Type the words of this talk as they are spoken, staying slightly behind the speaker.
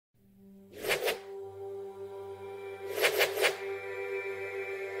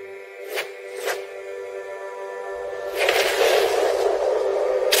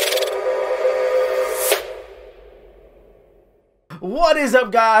What is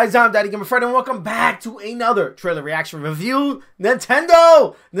up, guys? I'm DaddyGamerFred and welcome back to another trailer reaction review.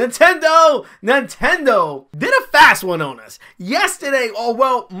 Nintendo did a fast one on us. Yesterday,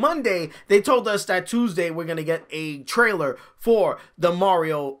 Monday, they told us that Tuesday we're gonna get a trailer for the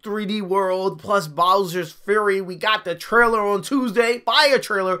Mario 3D World plus Bowser's Fury. We got the trailer on Tuesday, fire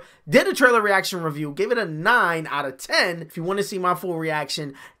trailer, did a trailer reaction review, gave it a 9 out of 10. If you want to see my full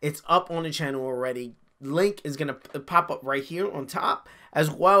reaction, it's up on the channel already. Link is going to pop up right here on top, as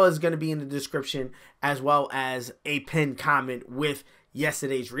well as going to be in the description, as well as a pinned comment with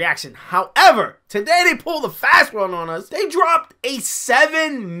yesterday's reaction. However, today they pulled a fast one on us. They dropped a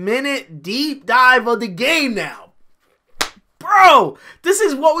 7-minute deep dive of the game now. Bro, this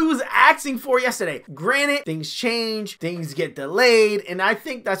is what we was asking for yesterday. Granted, things change, things get delayed, and I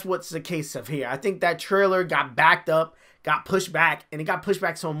think that's what's the case of here. I think that trailer got backed up, got pushed back, and it got pushed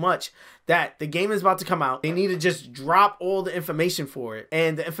back so much that the game is about to come out. They need to just drop all the information for it,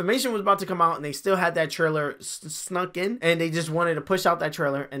 and the information was about to come out, and they still had that trailer snuck in, and they just wanted to push out that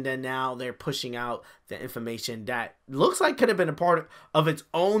trailer, and then now they're pushing out the information that looks like could have been a part of its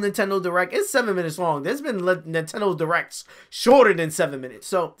own Nintendo Direct. It's 7 minutes long. There's been Nintendo Directs shorter than 7 minutes.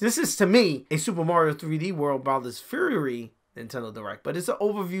 So this is, to me, a Super Mario 3D World Bowser's Fury Nintendo Direct, but it's an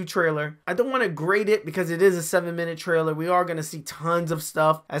overview trailer. I don't want to grade it because it is a 7-minute trailer. We are going to see tons of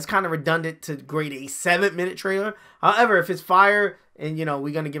stuff. That's kind of redundant to grade a 7-minute trailer. However, if it's fire, and you know,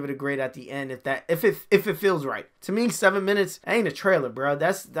 we're gonna give it a grade at the end if it feels right. To me, 7 minutes ain't a trailer, bro.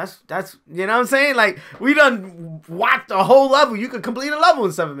 That's you know what I'm saying? Like, we done watched a whole level. You could complete a level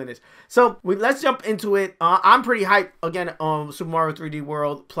in 7 minutes. So let's jump into it. I'm pretty hyped again on Super Mario 3D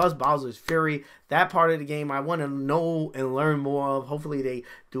World plus Bowser's Fury. That part of the game I want to know and learn more of. Hopefully they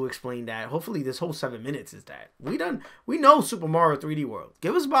do explain that. Hopefully this whole 7 minutes is that. We know Super Mario 3D World.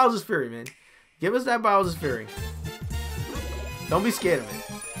 Give us Bowser's Fury, man. Give us that Bowser's Fury. Don't be scared of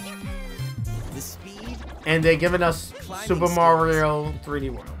it. The speed, and they're giving us Super Mario 3D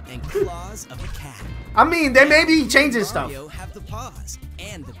World. And claws of a cat. I mean, they may be changing stuff. Have the paws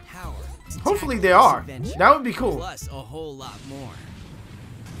and the power. Hopefully they are. That would be cool. Plus a whole lot more.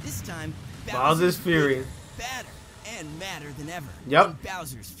 This time, Bowser's Fury. Better and madder than ever. Yep.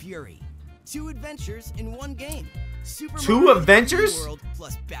 Bowser's Fury. 2 adventures in one game. Super Two Mario adventures? World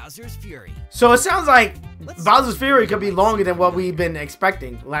plus Bowser's Fury. So it sounds like Bowser's Fury could be longer than what we've been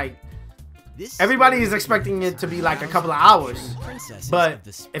expecting. Like, everybody is expecting it to be like a couple of hours. But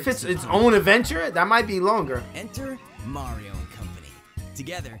if it's its own adventure, that might be longer. Enter Mario and Company.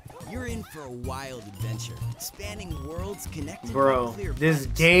 Together, you're in for a wild adventure, spanning worlds connected. Bro, by clear this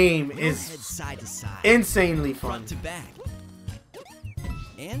pipes. game You'll is head side to side, insanely fun. front to back,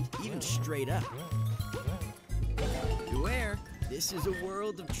 and even straight up. Beware, this is a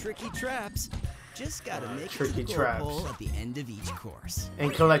world of tricky traps. Just gotta make tricky it to the traps. goal at the end of each course.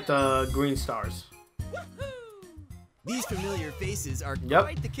 And collect the green stars. These familiar faces are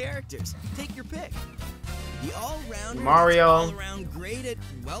quite the characters. Take your pick. The all-round Mario. all-around great at,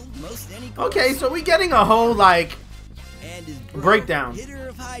 well, most any course. Okay, so we're getting a whole, like, and his breakdown. Hitter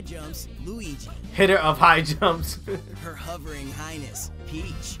of high jumps, Luigi. Hitter of high jumps. Her hovering highness,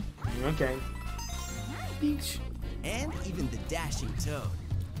 Peach. Okay. Peach. And even the dashing Toad.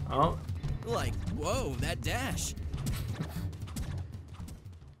 Oh. Like, whoa, that dash.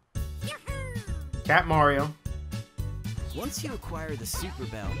 Cat Mario. Once you acquire the Super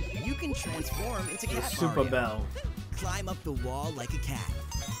Bell, you can transform into Cat Super Mario. Bell. Climb up the wall like a cat.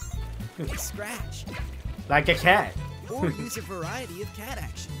 Scratch. Like a cat. Or use a variety of cat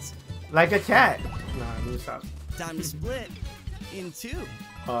actions. Like a cat. Nah, let me stop. Time to split in 2.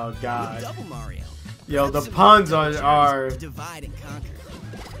 Oh, God. With Double Mario. Yo, the puns are... Divide and conquer.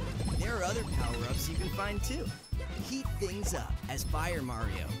 There are other power-ups you can find too. Heat things up as Fire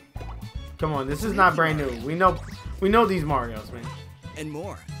Mario. Come on, this is not brand new. We know these Marios, man. And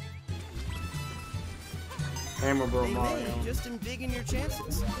more. Hammer Bro They Mario. may just embiggen your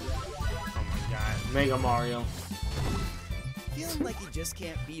chances. Oh my God, Mega Mario. Feeling like you just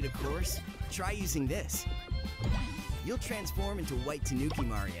can't beat a course? Try using this. You'll transform into White Tanuki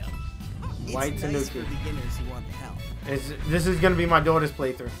Mario. White It's Tanuki. nice for beginners who want the help. This is gonna be my daughter's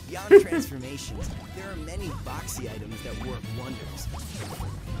playthrough. Beyond transformations, there are many boxy items that work wonders.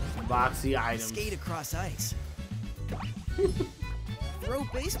 Boxy items. Skate across ice. Throw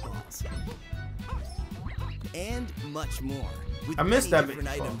baseballs. And much more. With I missed many that different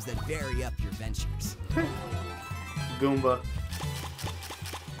baseball. items that vary up your ventures. Goomba.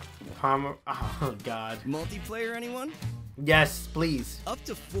 Palmer. Oh God. Multiplayer, anyone? Yes, please. Up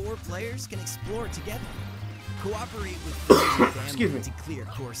to 4 players can explore together. Cooperate with friends and Excuse family me. to clear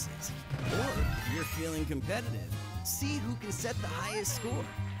courses. Or, if you're feeling competitive, See who can set the highest score.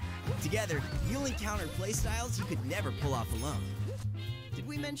 Together, you'll encounter playstyles you could never pull off alone. Did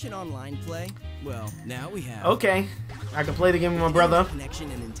we mention online play? Well, now we have. Okay, I can play the game with my brother.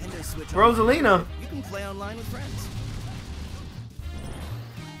 Connection and Nintendo Switch. Rosalina. You can play online with friends.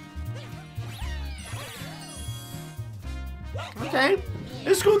 Okay,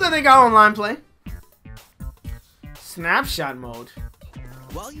 it's cool that they got online play. Snapshot mode.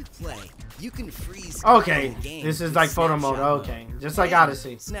 While you play, you can freeze. Okay, this is like photo mode. Okay, just like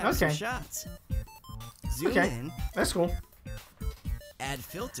Odyssey. Snap some Okay, shots. Zoom okay, in. that's cool. Add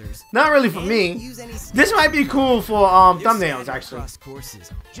filters. Not really for me. This might be cool for thumbnails actually. Across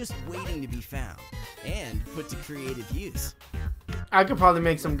courses, just waiting to be found and put to creative use. I could probably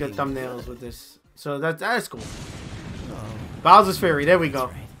make some good thumbnails with this. So that's cool. Bowser's Fury. There we go.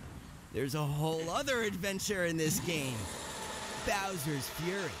 Right. There's a whole other adventure in this game. Bowser's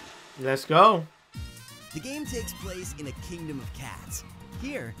Fury. Let's go. The game takes place in a kingdom of cats.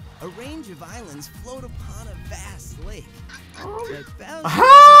 Here, a range of islands float upon a vast lake. But Bowser doesn't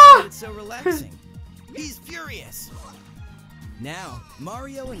find it so relaxing. He's furious. Now,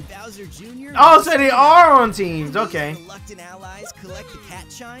 Mario and Bowser Jr. Oh, so they are on teams. Okay. Reluctant allies collect the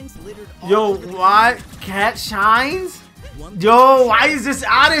cat shines littered all Yo, over the what? Cat shines? Yo, why is this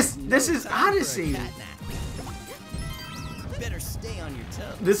Odyssey? This is Odyssey. Better stay on your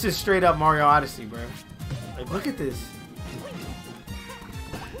toes. This is straight up Mario Odyssey, bro. Like, look at this.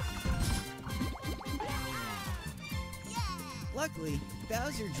 Luckily,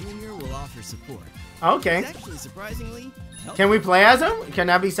 Bowser Jr. will offer support. Okay. He's actually surprisingly helpful. Can we play as him? Can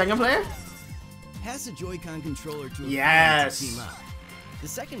that be second player? Has a Joy-Con controller to Yes. team up. The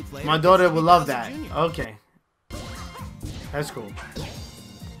second player. My daughter gets to would be love Bowser that. Jr. Okay. That's cool.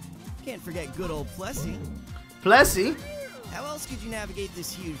 Can't forget good old Plessy. Plessy? How else could you navigate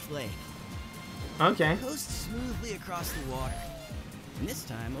this huge lake? Okay. Coast smoothly across the water. And this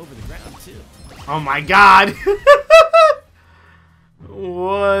time over the ground too. Oh my god.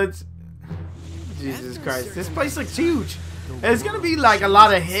 What? Jesus Christ. This place looks huge. There's gonna be like a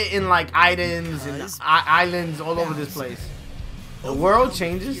lot of hidden like items and islands all over this place. The world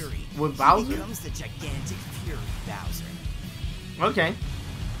changes with Bowser? Becomes the gigantic Fury Bowser. Okay.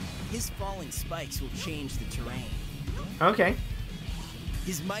 His falling spikes will change the terrain. Okay.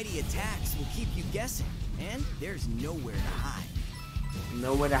 His mighty attacks will keep you guessing, and there's nowhere to hide.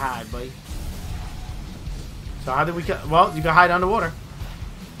 Nowhere to hide, buddy. So how did we cut? Well, you can hide underwater.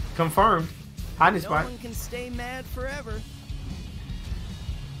 Confirmed. Hiding spot. No one can stay mad forever.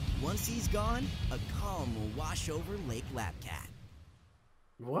 Once he's gone, a calm will wash over Lake Lapcat.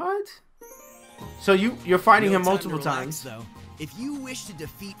 What? So you're fighting him No time multiple to relax, times. though. If you wish to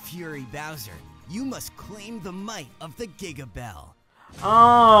defeat Fury Bowser, you must claim the might of the Giga Bell.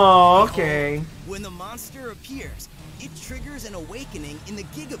 Oh, okay. When the monster appears, it triggers an awakening in the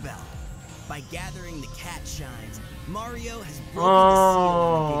Giga Bell. By gathering the cat shines, Mario has broken the seal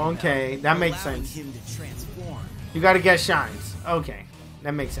on the Giga okay. Bell, That makes allowing sense. him to transform. You gotta get shines. Okay.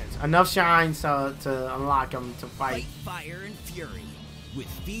 That makes sense. Enough shines to unlock him to Fight fight. fire and fury with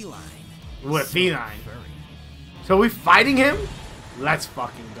feline. With So feline. furry. So we fighting him? Let's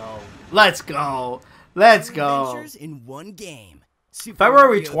fucking go. Let's go. Let's Two go. adventures in one game. Super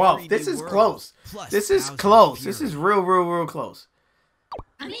February Mario 12th. 3D This is World close. plus This is Bowser's close. This Fury. is real close.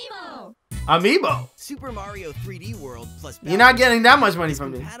 Amiibo! Amiibo. Super Mario 3D World plus You're not getting that much Bowser's money is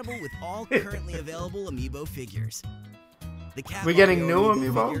from me. compatible with all currently available Amiibo figures. The Cat We're getting Mario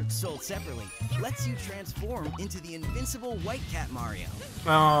new Amiibo? figure, sold separately, lets you transform into the invincible White Cat Mario.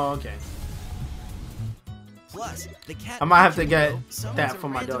 Oh, okay. Plus, the Cat I might have to Mario get summons that a for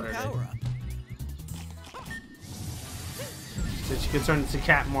my random daughter then. power-up. So she can turn into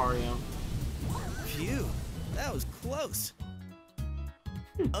Cat Mario. Phew, that was close.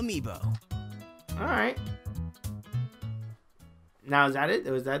 Amiibo. Alright. Now is that it?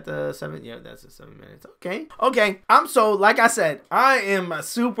 Was that the 7? Yeah, that's the 7 minutes. Okay. Okay. I'm sold. Like I said, I am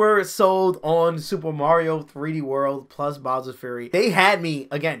super sold on Super Mario 3D World plus Bowser's Fury. They had me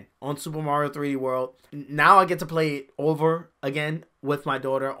again on Super Mario 3D World. Now I get to play it over again with my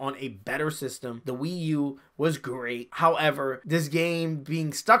daughter on a better system. The Wii U was great. However, this game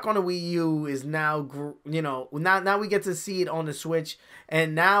being stuck on the Wii U is now, you know, now we get to see it on the Switch.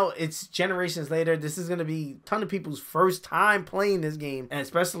 And now it's generations later. This is going to be a ton of people's first time playing this game. And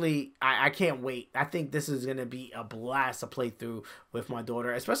especially, I can't wait. I think this is going to be a blast to play through with my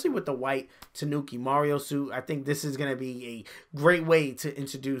daughter, especially with the white Tanuki Mario suit. I think this is going to be a great way to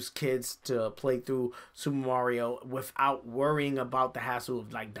introduce kids to play through Super Mario without worrying about the hassle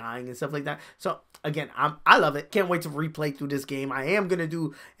of like dying and stuff like that. So again, I love it. Can't wait to replay through this game. I am going to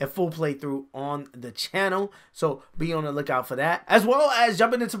do a full playthrough on the channel, so be on the lookout for that, as well as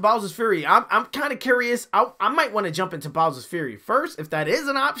jumping into Bowser's Fury. I'm kind of curious. I might want to jump into Bowser's Fury first, if that is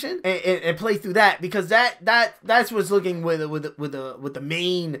an option, and play through that, because that's what's looking with the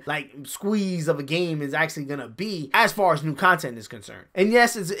main like squeeze of a game is actually gonna be as far as new content is concerned. And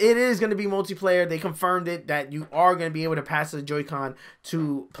yes, it is gonna be multiplayer. They confirmed it that you are gonna be able to pass the Joy-Con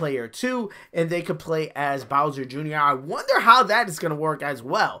to player 2, and they could play as Bowser Jr. I wonder how that is gonna work as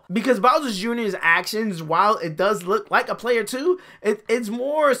well, because Bowser Jr.'s actions, while it does look like a player 2, it's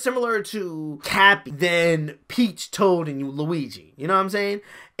more similar to Cappy than Peach, Toad, and Luigi. You know what I'm saying?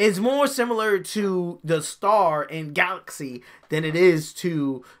 It's more similar to the Star in Galaxy than it is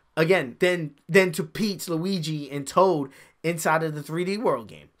to, again, than to Peach, Luigi, and Toad inside of the 3D World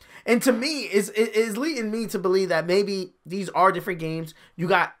game. And to me, is leading me to believe that maybe these are different games. You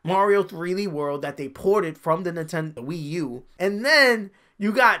got Mario 3D World that they ported from the Nintendo Wii U, and then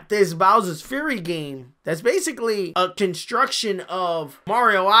you got this Bowser's Fury game that's basically a construction of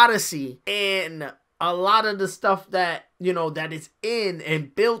Mario Odyssey and a lot of the stuff that, you know, that is in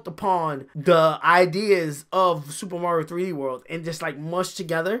and built upon the ideas of Super Mario 3D World, and just like mushed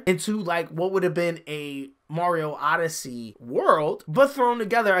together into like what would have been a Mario Odyssey world, but thrown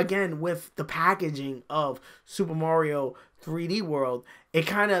together again with the packaging of Super Mario 3D World. It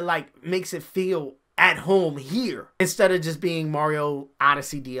kind of like makes it feel at home here instead of just being Mario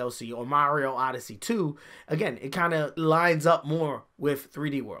Odyssey DLC or Mario Odyssey 2. Again, it kind of lines up more with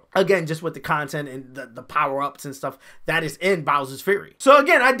 3D World. Again, just with the content and the power-ups and stuff that is in Bowser's Fury. So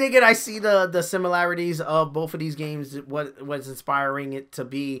again, I dig it. I see the similarities of both of these games. What was inspiring it to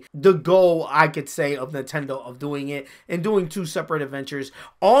be the goal, I could say, of Nintendo of doing it and doing two separate adventures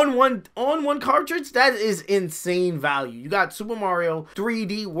on one cartridge. That is insane value. You got Super Mario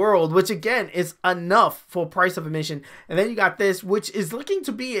 3D World, which again is enough for price of admission, and then you got this, which is looking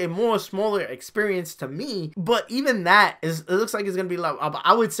to be a more smaller experience to me. But even that it looks like it's gonna be like,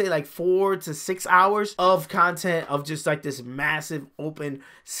 I would say like 4 to 6 hours of content of just like this massive open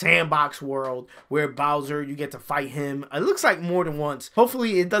sandbox world where Bowser, you get to fight him. It looks like more than once.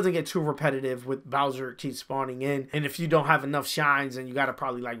 Hopefully it doesn't get too repetitive with Bowser keeps spawning in, and if you don't have enough shines and you gotta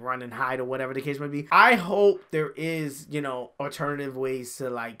probably like run and hide or whatever the case may be. I hope there is, you know, alternative ways to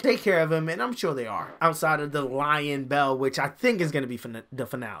like take care of him, and I'm sure they are, outside of the Lion Bell, which I think is gonna be the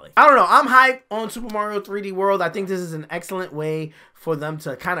finale. I don't know, I'm hyped on Super Mario 3D World. I think this is an excellent way for them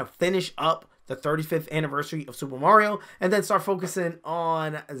to kind of finish up the 35th anniversary of Super Mario and then start focusing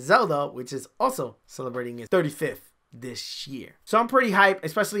on Zelda, which is also celebrating its 35th this year. So I'm pretty hyped,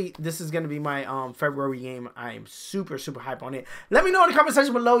 especially this is going to be my February game. I am super hyped on it. Let me know in the comment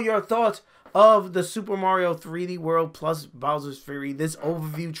section below your thoughts of the Super Mario 3D World plus Bowser's Fury, this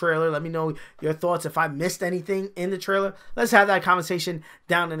overview trailer. Let me know your thoughts. If I missed anything in the trailer, let's have that conversation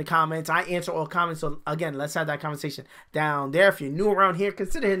down in the comments. I answer all comments, so again, let's have that conversation down there. If you're new around here,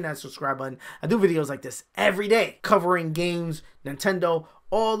 consider hitting that subscribe button. I do videos like this every day covering games, Nintendo,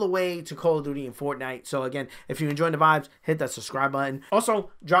 all the way to Call of Duty and Fortnite. So again, if you're enjoying the vibes, hit that subscribe button. Also,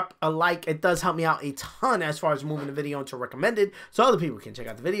 drop a like. It does help me out a ton as far as moving the video into recommended so other people can check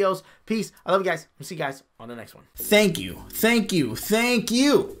out the videos. Peace. I love you guys. I'll see you guys on the next one. Thank you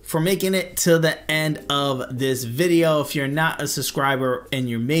for making it to the end of this video. If you're not a subscriber and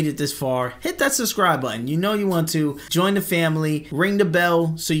you made it this far, hit that subscribe button. You know you want to join the family, ring the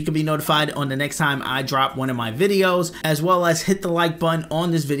bell so you can be notified on the next time I drop one of my videos, as well as hit the like button on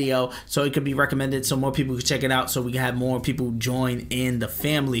this video so it could be recommended so more people can check it out, so we can have more people join in the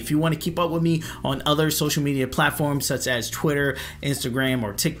family. If you want to keep up with me on other social media platforms such as Twitter, Instagram,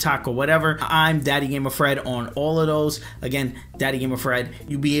 or TikTok or whatever, I'm DaddyGamerFred on all of those. Again, DaddyGamerFred.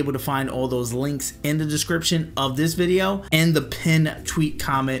 You'll be able to find all those links in the description of this video and the pinned tweet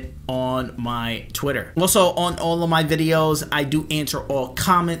comment on my Twitter. Also, on all of my videos, I do answer all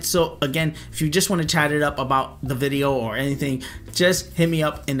comments. So again, if you just want to chat it up about the video or anything, just hit me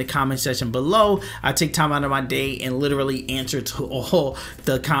up in the comment section below. I take time out of my day and literally answer to all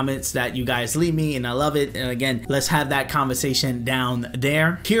the comments that you guys leave me, and I love it. And again, let's have that conversation down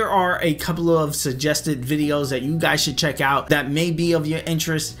there. Here are a couple of suggested videos that you guys should check out that may be of your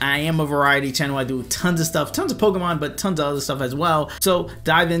interest. I am a variety channel. I do tons of stuff, tons of Pokemon, but tons of other stuff as well. So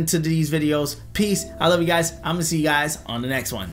dive into these videos. Peace. I love you guys. I'm gonna see you guys on the next one.